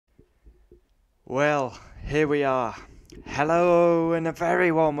Well, here we are. Hello and a very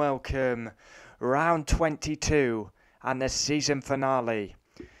warm welcome. Round 22 and the season finale.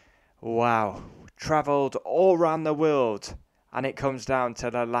 Wow, travelled all around the world and it comes down to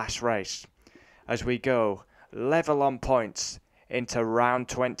the last race as we go level on points into round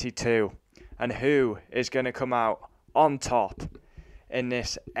 22. And who is going to come out on top in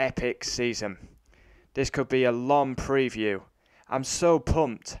this epic season? This could be a long preview. I'm so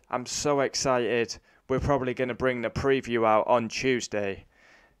pumped. I'm so excited. We're probably going to bring the preview out on Tuesday.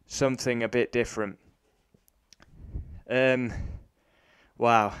 Something a bit different.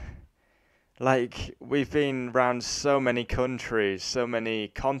 Wow. Like, we've been around so many countries, so many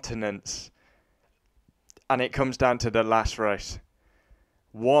continents. And it comes down to the last race.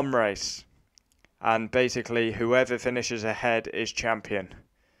 One race. And basically, whoever finishes ahead is champion.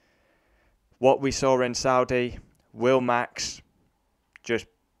 What we saw in Saudi, will Max just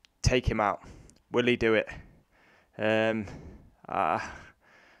take him out? Will he do it? There's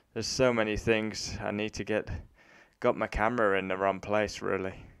so many things. I need to got my camera in the wrong place,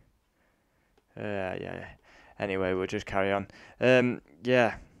 really. Yeah. Anyway, we'll just carry on.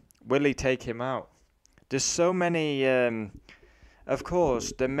 Will he take him out? There's so many. Of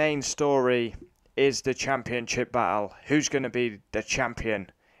course, the main story is the championship battle. Who's going to be the champion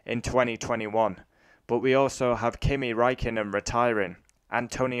in 2021? But we also have Kimi Räikkönen retiring.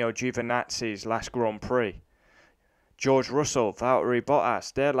 Antonio Giovinazzi's last Grand Prix. George Russell, Valtteri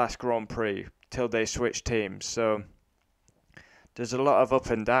Bottas, their last Grand Prix till they switch teams. So there's a lot of up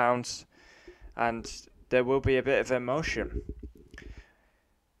and downs and there will be a bit of emotion.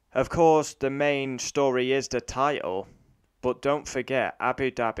 Of course, the main story is the title, but don't forget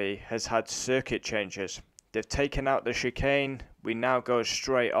Abu Dhabi has had circuit changes. They've taken out the chicane, we now go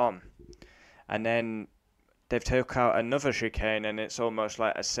straight on. And then they've took out another chicane and it's almost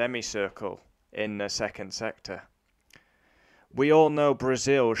like a semicircle in the second sector. We all know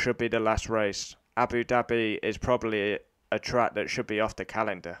Brazil should be the last race. Abu Dhabi is probably a track that should be off the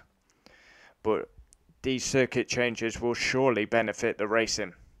calendar. But these circuit changes will surely benefit the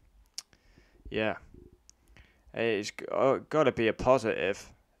racing. Yeah. It's got to be a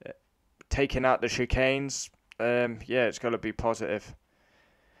positive. Taking out the chicanes, it's got to be positive.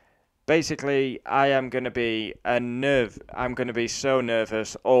 Basically, I'm going to be so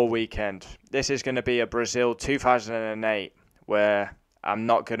nervous all weekend. This is going to be a Brazil 2008 where I'm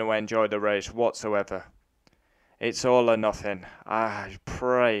not going to enjoy the race whatsoever. It's all or nothing. I'm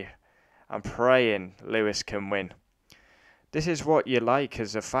praying Lewis can win. This is what you like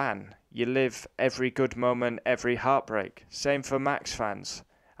as a fan. You live every good moment, every heartbreak. Same for Max fans,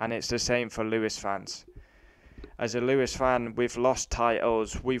 and it's the same for Lewis fans. As a Lewis fan, we've lost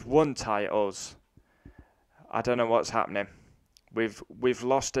titles, we've won titles. I don't know what's happening. We've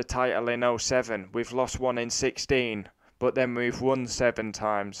lost a title in 07, we've lost one in 16, but then we've won 7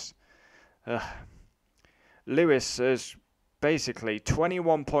 times. Lewis is basically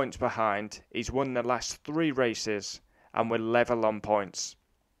 21 points behind. He's won the last 3 races, and we're level on points.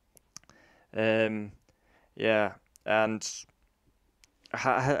 And I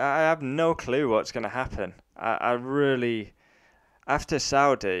have no clue what's going to happen. I really, after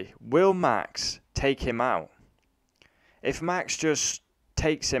Saudi, will Max take him out? If Max just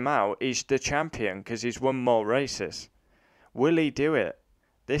takes him out, he's the champion because he's won more races. Will he do it?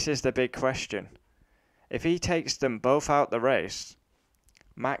 This is the big question. If he takes them both out the race,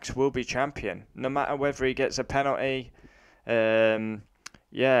 Max will be champion. No matter whether he gets a penalty, penalty,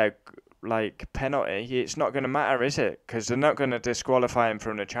 it's not going to matter, is it? Because they're not going to disqualify him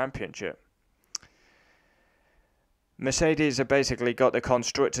from the championship. Mercedes have basically got the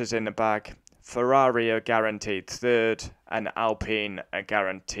constructors in the bag. Ferrari are guaranteed 3rd and Alpine are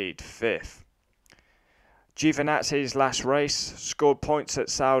guaranteed 5th. Giovinazzi's last race scored points at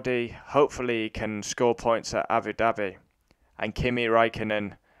Saudi. Hopefully he can score points at Abu Dhabi. And Kimi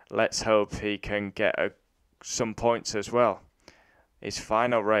Räikkönen, let's hope he can get some points as well. His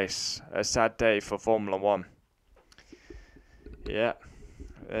final race, a sad day for Formula 1. Yeah.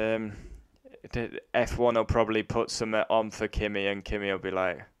 F1 will probably put some on for Kimi, and Kimi will be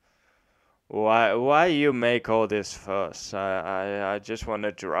like, why you make all this fuss? I just want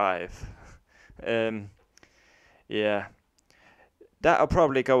to drive. Yeah. That'll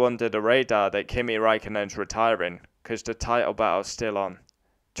probably go under the radar that Kimi Räikkönen's retiring, because the title battle's still on.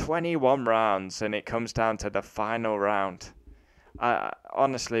 21 rounds, and it comes down to the final round.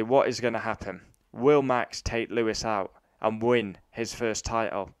 Honestly, what is going to happen? Will Max take Lewis out and win his first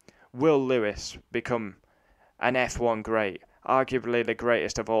title? Will Lewis become an F1 great, arguably the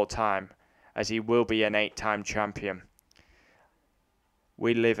greatest of all time, as he will be an 8-time champion?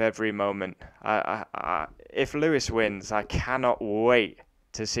 We live every moment. If Lewis wins, I cannot wait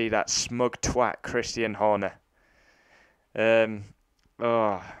to see that smug twat Christian Horner.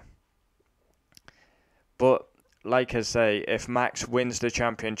 Oh. But like I say, if Max wins the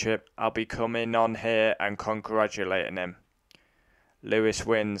championship, I'll be coming on here and congratulating him. Lewis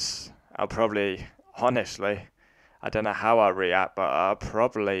wins, I'll probably, honestly, I don't know how I'll react, but I'll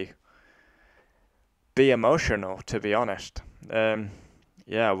probably be emotional, to be honest.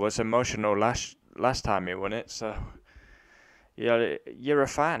 I was emotional last time he won it, so yeah, you're a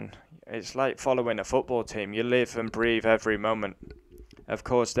fan. It's like following a football team. You live and breathe every moment. Of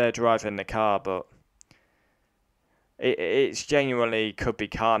course, they're driving the car, but it's genuinely could be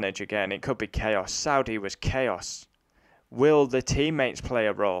carnage again. It could be chaos. Saudi was chaos. Will the teammates play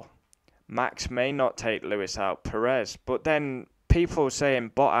a role? Max may not take Lewis out, Perez, but then people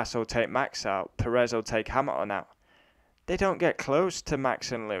saying Bottas will take Max out, Perez will take Hamilton out. They don't get close to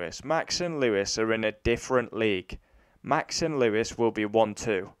Max and Lewis. Max and Lewis are in a different league. Max and Lewis will be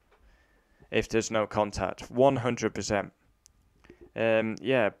 1-2 if there's no contact, 100%.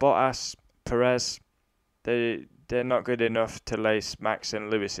 Bottas, Perez, they're not good enough to lace Max and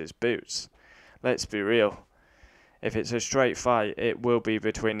Lewis's boots. Let's be real. If it's a straight fight, it will be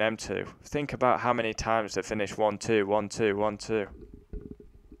between them two. Think about how many times they finish 1-2, 1-2, 1-2.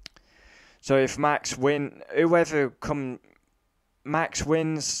 So if Max wins,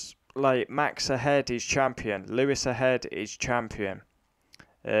 like Max ahead, he's champion. Lewis ahead, he's champion.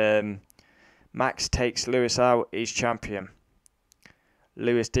 Max takes Lewis out, he's champion.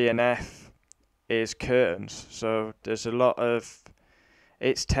 Lewis DNF is curtains. So there's a lot of...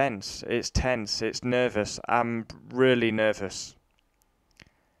 It's tense, it's nervous. I'm really nervous.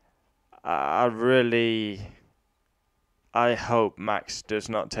 I hope Max does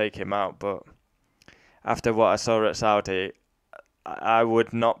not take him out, but after what I saw at Saudi, I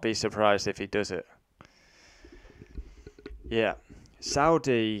would not be surprised if he does it. Yeah.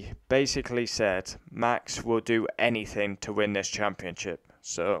 Saudi basically said Max will do anything to win this championship.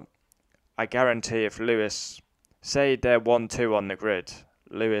 So I guarantee if Lewis, say they're 1-2 on the grid,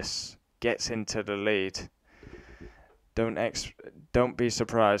 Lewis gets into the lead, don't be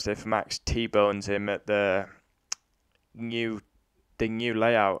surprised if Max T-bones him at the new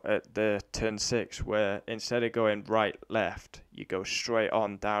layout at the turn 6, where instead of going right left, you go straight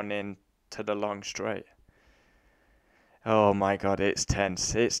on down into the long straight. Oh my god, it's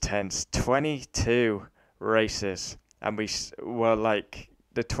tense. 22 races, and like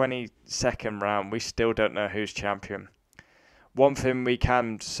the 22nd round, we still don't know who's champion. One thing we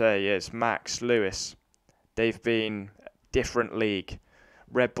can say is Max, Lewis, they've been different league.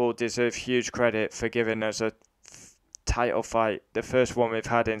 Red Bull deserve huge credit for giving us a title fight, the first one we've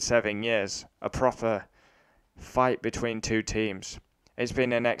had in 7 years, a proper fight between two teams. It's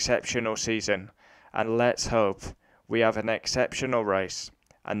been an exceptional season, and let's hope we have an exceptional race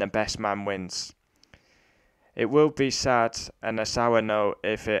and the best man wins. It will be sad and a sour note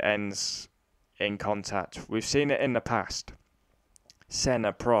if it ends in contact. We've seen it in the past.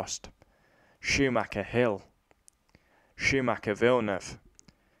 Senna, Prost, Schumacher, Hill, Schumacher, Villeneuve.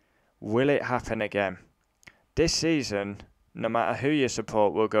 Will it happen again? This season, no matter who you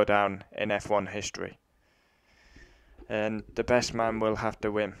support, will go down in F1 history. And the best man will have to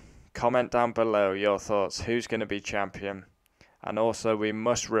win. Comment down below your thoughts. Who's going to be champion? And also, we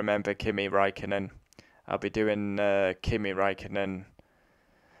must remember Kimi Räikkönen. I'll be doing Kimi Räikkönen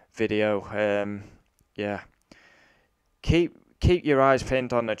video. Keep your eyes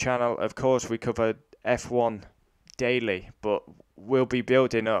pinned on the channel. Of course, we cover F1 daily, but we'll be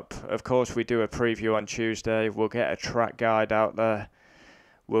building up. Of course, we do a preview on Tuesday. We'll get a track guide out there.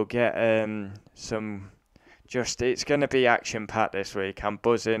 We'll get it's going to be action-packed this week. I'm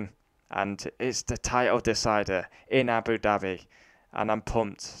buzzing, and it's the title decider in Abu Dhabi, and I'm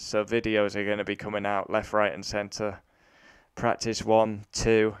pumped. So videos are going to be coming out left, right, and centre. Practice 1,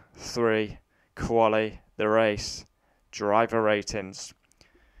 2, 3, quali, the race, driver ratings.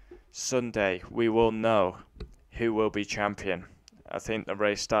 Sunday, we will know who will be champion. I think the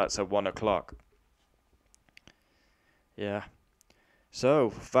race starts at 1 o'clock. Yeah. So,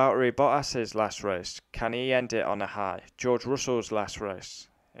 Valtteri Bottas' last race. Can he end it on a high? George Russell's last race.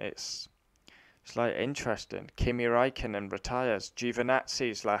 It's like interesting. Kimi Räikkönen retires.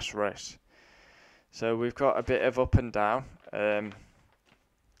 Giovinazzi's last race. So we've got a bit of up and down.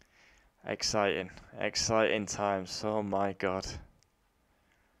 Exciting times. Oh my god.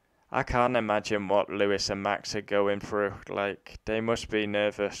 I can't imagine what Lewis and Max are going through. Like, they must be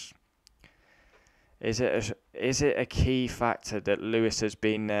nervous. Is it a key factor that Lewis has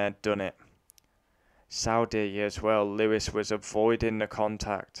been there, done it? Saudi as well, Lewis was avoiding the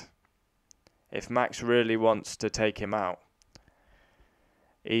contact. If Max really wants to take him out,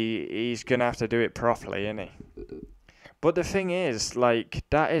 he's going to have to do it properly, isn't he? But the thing is, like,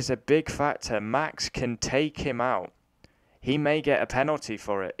 that is a big factor. Max can take him out. He may get a penalty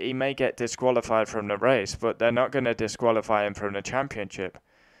for it. He may get disqualified from the race, but they're not going to disqualify him from the championship.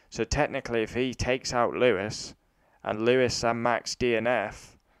 So technically, if he takes out Lewis, and Lewis and Max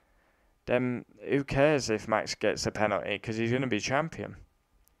DNF, then who cares if Max gets a penalty, because he's going to be champion.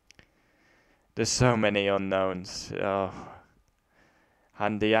 There's so many unknowns. Oh.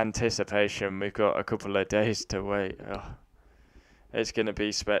 And the anticipation, we've got a couple of days to wait. Oh. It's going to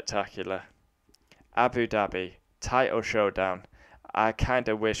be spectacular. Abu Dhabi, title showdown. I kind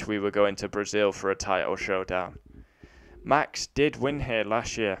of wish we were going to Brazil for a title showdown. Max did win here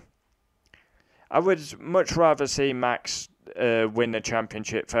last year. I would much rather see Max win the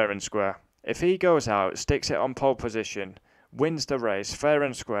championship fair and square. If he goes out, sticks it on pole position, wins the race fair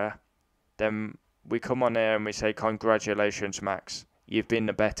and square, then we come on here and we say, congratulations, Max. You've been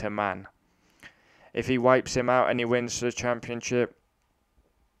the better man. If he wipes him out and he wins the championship,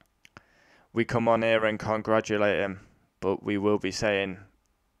 we come on here and congratulate him. But we will be saying,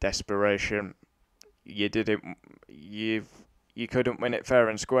 desperation. You did it. You couldn't win it fair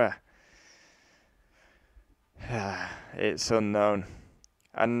and square. It's unknown.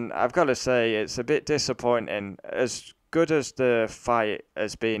 And I've got to say, it's a bit disappointing. As good as the fight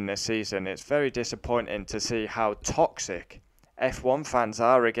has been this season, it's very disappointing to see how toxic F1 fans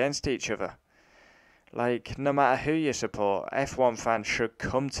are against each other. Like, no matter who you support, F1 fans should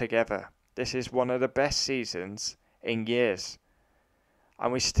come together. This is one of the best seasons in years.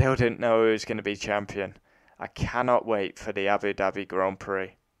 And we still didn't know who was going to be champion. I cannot wait for the Abu Dhabi Grand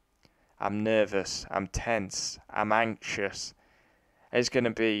Prix. I'm nervous, I'm tense, I'm anxious. It's going to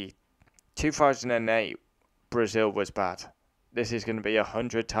be 2008, Brazil was bad. This is going to be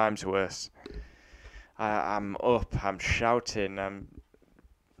 100 times worse. I'm up, I'm shouting.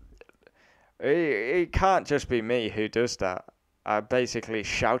 It can't just be me who does that. I'm basically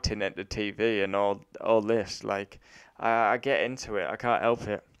shouting at the TV and all this. Like, I get into it, I can't help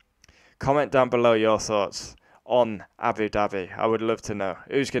it. Comment down below your thoughts on Abu Dhabi. I would love to know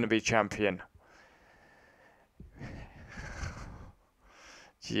who's going to be champion.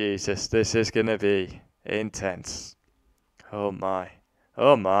 Jesus, this is going to be intense. Oh my.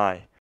 Oh my.